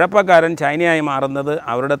കുഴപ്പക്കാരൻ ചൈനയായി മാറുന്നത്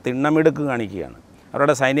അവരുടെ തിണ്ണമിടുക്ക് കാണിക്കുകയാണ്,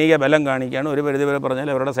 അവരുടെ സൈനിക ബലം കാണിക്കുകയാണ്. ഒരു പരിധി വരെ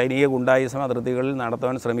പറഞ്ഞാൽ അവരുടെ സൈനിക ഗുണ്ടായിസം അതിർത്തികളിൽ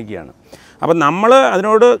നടത്താൻ ശ്രമിക്കുകയാണ്. അപ്പം നമ്മൾ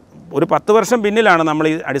അതിനോട് ഒരു 10 വർഷം പിന്നിലാണ് നമ്മൾ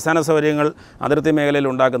ഈ അടിസ്ഥാന സൗകര്യങ്ങൾ അതിർത്തി മേഖലയിൽ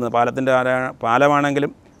ഉണ്ടാക്കുന്നത്.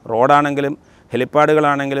 പാലമാണെങ്കിലും റോഡാണെങ്കിലും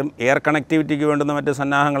ഹെലിപ്പാഡുകളാണെങ്കിലും എയർ കണക്ടിവിറ്റിക്ക് വേണ്ടുന്ന മറ്റ്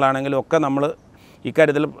സന്നാഹങ്ങളാണെങ്കിലും ഒക്കെ നമ്മൾ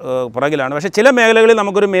ഇക്കാര്യത്തിൽ പുറകിലാണ്. പക്ഷേ ചില മേഖലകളിൽ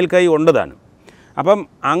നമുക്കൊരു മേൽക്കൈ ഉണ്ട് താനും. അപ്പം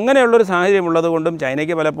അങ്ങനെയുള്ളൊരു സാഹചര്യം ഉള്ളതുകൊണ്ടും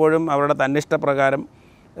ചൈനയ്ക്ക് പലപ്പോഴും അവരുടെ തന്നിഷ്ടപ്രകാരം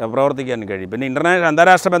പ്രവർത്തിക്കാൻ കഴിയും. പിന്നെ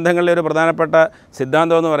അന്താരാഷ്ട്ര ബന്ധങ്ങളിലെ ഒരു പ്രധാനപ്പെട്ട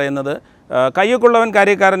സിദ്ധാന്തം എന്ന് പറയുന്നത് കയ്യൊക്കുള്ളവൻ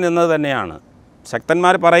കാര്യക്കാരൻ എന്നത് തന്നെയാണ്.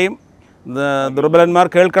 ശക്തന്മാർ പറയും, ദുർബലന്മാർ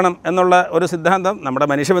കേൾക്കണം എന്നുള്ള ഒരു സിദ്ധാന്തം നമ്മുടെ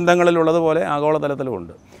മനുഷ്യബന്ധങ്ങളിലുള്ളതുപോലെ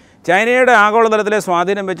ആഗോളതലത്തിലുമുണ്ട്. ചൈനയുടെ ആഗോളതലത്തിലെ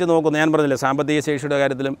സ്വാധീനം വെച്ച് നോക്കുന്നു, ഞാൻ പറഞ്ഞില്ലേ, സാമ്പത്തിക ശേഷിയുടെ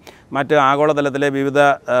കാര്യത്തിലും മറ്റ് ആഗോളതലത്തിലെ വിവിധ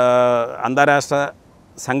അന്താരാഷ്ട്ര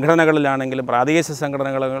സംഘടനകളിലാണെങ്കിലും പ്രാദേശിക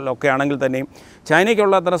സംഘടനകളിലൊക്കെ ആണെങ്കിൽ തന്നെയും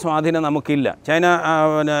ചൈനയ്ക്കുള്ള അത്ര സ്വാധീനം നമുക്കില്ല. China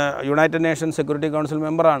United Nations security council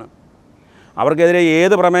മെമ്പറാണ്. അവർക്കെതിരെ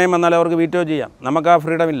ഏത് പ്രമേയം വന്നാലും അവർക്ക് വീറ്റോ ചെയ്യാം. നമുക്ക് ആ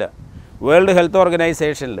ഫ്രീഡം ഇല്ല. വേൾഡ് ഹെൽത്ത്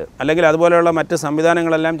ഓർഗനൈസേഷനിൽ അല്ലെങ്കിൽ അതുപോലെയുള്ള മറ്റ്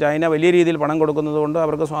സംവിധാനങ്ങളെല്ലാം ചൈന വലിയ രീതിയിൽ പണം കൊടുക്കുന്നത് കൊണ്ട്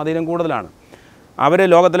അവർക്ക് സ്വാധീനം കൂടുതലാണ്. അവർ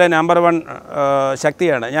ലോകത്തിലെ നമ്പർ 1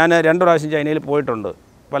 ശക്തിയാണ്. ഞാൻ 2 പ്രാവശ്യം ചൈനയിൽ പോയിട്ടുണ്ട്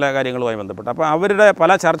പല കാര്യങ്ങളുമായി ബന്ധപ്പെട്ട്. അപ്പോൾ അവരുടെ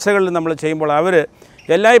പല ചർച്ചകളിൽ നമ്മൾ ചെയ്യുമ്പോൾ അവർ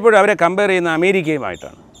എല്ലായ്പ്പോഴും അവരെ കമ്പയർ ചെയ്യുന്ന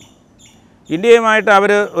അമേരിക്കയുമായിട്ടാണ്. ഇന്ത്യയുമായിട്ട്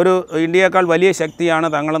അവർ ഇന്ത്യയേക്കാൾ വലിയ ശക്തിയാണ്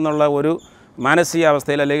തങ്ങളെന്നുള്ള ഒരു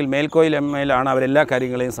മാനസികാവസ്ഥയിൽ അല്ലെങ്കിൽ മേൽക്കോയിലമ്മയിലാണ് അവരെല്ലാ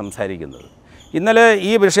കാര്യങ്ങളെയും സംസാരിക്കുന്നത്. ഇന്നലെ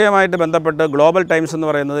ഈ വിഷയമായിട്ട് ബന്ധപ്പെട്ട് ഗ്ലോബൽ ടൈംസ് എന്ന്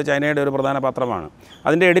പറയുന്നത് ചൈനയുടെ ഒരു പ്രധാന പത്രമാണ്.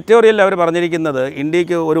 അതിൻ്റെ എഡിറ്റോറിയലിൽ അവർ പറഞ്ഞിരിക്കുന്നത്,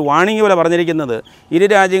 ഇന്ത്യക്ക് ഒരു വാണിംഗ് പോലെ പറഞ്ഞിരിക്കുന്നത്, ഇരു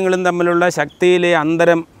രാജ്യങ്ങളും തമ്മിലുള്ള ശക്തിയിലെ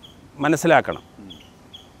അന്തരം മനസ്സിലാക്കണം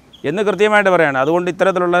എന്ന് കൃത്യമായിട്ട് പറയുകയാണ്. അതുകൊണ്ട്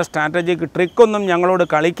ഇത്തരത്തിലുള്ള സ്ട്രാറ്റജിക് ട്രിക്കൊന്നും ഞങ്ങളോട്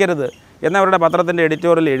കളിക്കരുത് എന്നവരുടെ പത്രത്തിൻ്റെ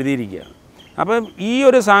എഡിറ്റോറിയൽ എഴുതിയിരിക്കുകയാണ്. അപ്പം ഈ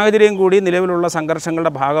ഒരു സാഹചര്യം കൂടി നിലവിലുള്ള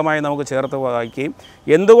സംഘർഷങ്ങളുടെ ഭാഗമായി നമുക്ക് ചേർത്ത് വായിക്കുകയും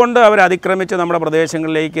എന്തുകൊണ്ട് അവർ അതിക്രമിച്ച് നമ്മുടെ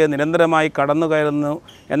പ്രദേശങ്ങളിലേക്ക് നിരന്തരമായി കടന്നു കയറുന്നു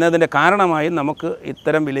എന്നതിൻ്റെ കാരണമായി നമുക്ക്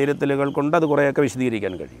ഇത്തരം വിലയിരുത്തലുകൾ കൊണ്ട് അത് കുറേയൊക്കെ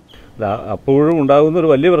വിശദീകരിക്കാൻ കഴിയും. അപ്പോഴും ഉണ്ടാകുന്ന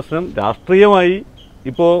ഒരു വലിയ പ്രശ്നം, രാഷ്ട്രീയമായി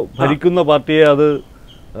ഇപ്പോൾ ഭരിക്കുന്ന പാർട്ടിയെ അത്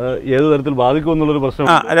ഏത് തരത്തിൽ ബാധിക്കുമെന്നുള്ളൊരു പ്രശ്നം.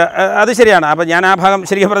 അത് ശരിയാണ്. അപ്പോൾ ഞാൻ ആ ഭാഗം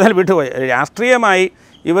ശരിക്കും പറഞ്ഞാൽ വിട്ടുപോയി. രാഷ്ട്രീയമായി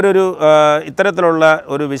ഇവരൊരു ഇത്തരത്തിലുള്ള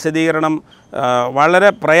ഒരു വിശദീകരണം വളരെ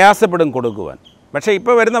പ്രയാസപ്പെടും കൊടുക്കുവാൻ. പക്ഷേ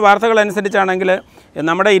ഇപ്പോൾ വരുന്ന വാർത്തകളനുസരിച്ചാണെങ്കിൽ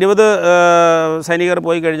നമ്മുടെ 20 സൈനികർ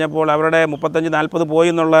പോയി കഴിഞ്ഞപ്പോൾ അവരുടെ 35-40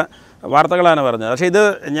 പോയി എന്നുള്ള വാർത്തകളാണ് പറഞ്ഞത്. പക്ഷേ ഇത്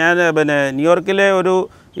ഞാൻ ന്യൂയോർക്കിലെ ഒരു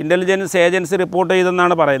ഇൻ്റലിജൻസ് ഏജൻസി റിപ്പോർട്ട്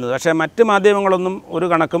ചെയ്തെന്നാണ് പറയുന്നത്. പക്ഷേ മറ്റ് മാധ്യമങ്ങളൊന്നും ഒരു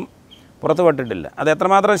കണക്കും പുറത്തുവിട്ടിട്ടില്ല. അത്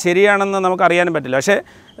എത്രമാത്രം ശരിയാണെന്ന് നമുക്കറിയാനും പറ്റില്ല. പക്ഷേ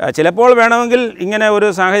ചിലപ്പോൾ വേണമെങ്കിൽ ഇങ്ങനെ ഒരു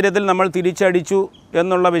സാഹചര്യത്തിൽ നമ്മൾ തിരിച്ചടിച്ചു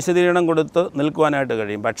എന്നുള്ള വിശദീകരണം കൊടുത്ത് നിൽക്കുവാനായിട്ട്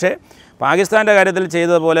കഴിയും. പക്ഷേ പാകിസ്ഥാൻ്റെ കാര്യത്തിൽ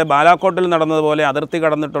ചെയ്തതുപോലെ, ബാലാക്കോട്ടിൽ നടന്നതുപോലെ അതിർത്തി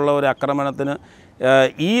കടന്നിട്ടുള്ള ഒരു ആക്രമണത്തിന്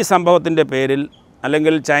ഈ സംഭവത്തിൻ്റെ പേരിൽ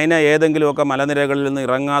അല്ലെങ്കിൽ ചൈന ഏതെങ്കിലുമൊക്കെ മലനിരകളിൽ നിന്ന്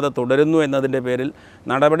ഇറങ്ങാതെ തുടരുന്നു എന്നതിൻ്റെ പേരിൽ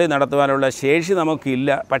നടപടി നടത്തുവാനുള്ള ശേഷി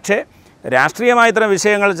നമുക്കില്ല. പക്ഷേ രാഷ്ട്രീയമായ ഇത്തരം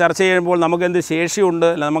വിഷയങ്ങൾ ചർച്ച ചെയ്യുമ്പോൾ നമുക്കെന്ത് ശേഷിയുണ്ട്,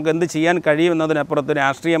 നമുക്കെന്ത് ചെയ്യാൻ കഴിയുമെന്നതിനപ്പുറത്ത്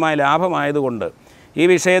രാഷ്ട്രീയമായ ലാഭമായതുകൊണ്ട് ഈ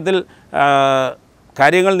വിഷയത്തിൽ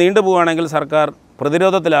കാര്യങ്ങൾ നീണ്ടുപോവുകയാണെങ്കിൽ സർക്കാർ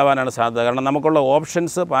പ്രതിരോധത്തിലാവാനാണ് സാധ്യത. കാരണം നമുക്കുള്ള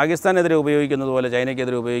ഓപ്ഷൻസ് പാകിസ്ഥാനെതിരെ ഉപയോഗിക്കുന്നത് പോലെ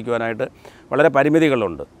ചൈനയ്ക്കെതിരെ ഉപയോഗിക്കുവാനായിട്ട് വളരെ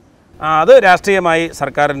പരിമിതികളുണ്ട്. അത് രാഷ്ട്രീയമായി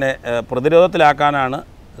സർക്കാരിനെ പ്രതിരോധത്തിലാക്കാനാണ്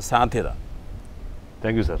സാധ്യത.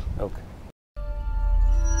 Thank you sir. ഓക്കെ.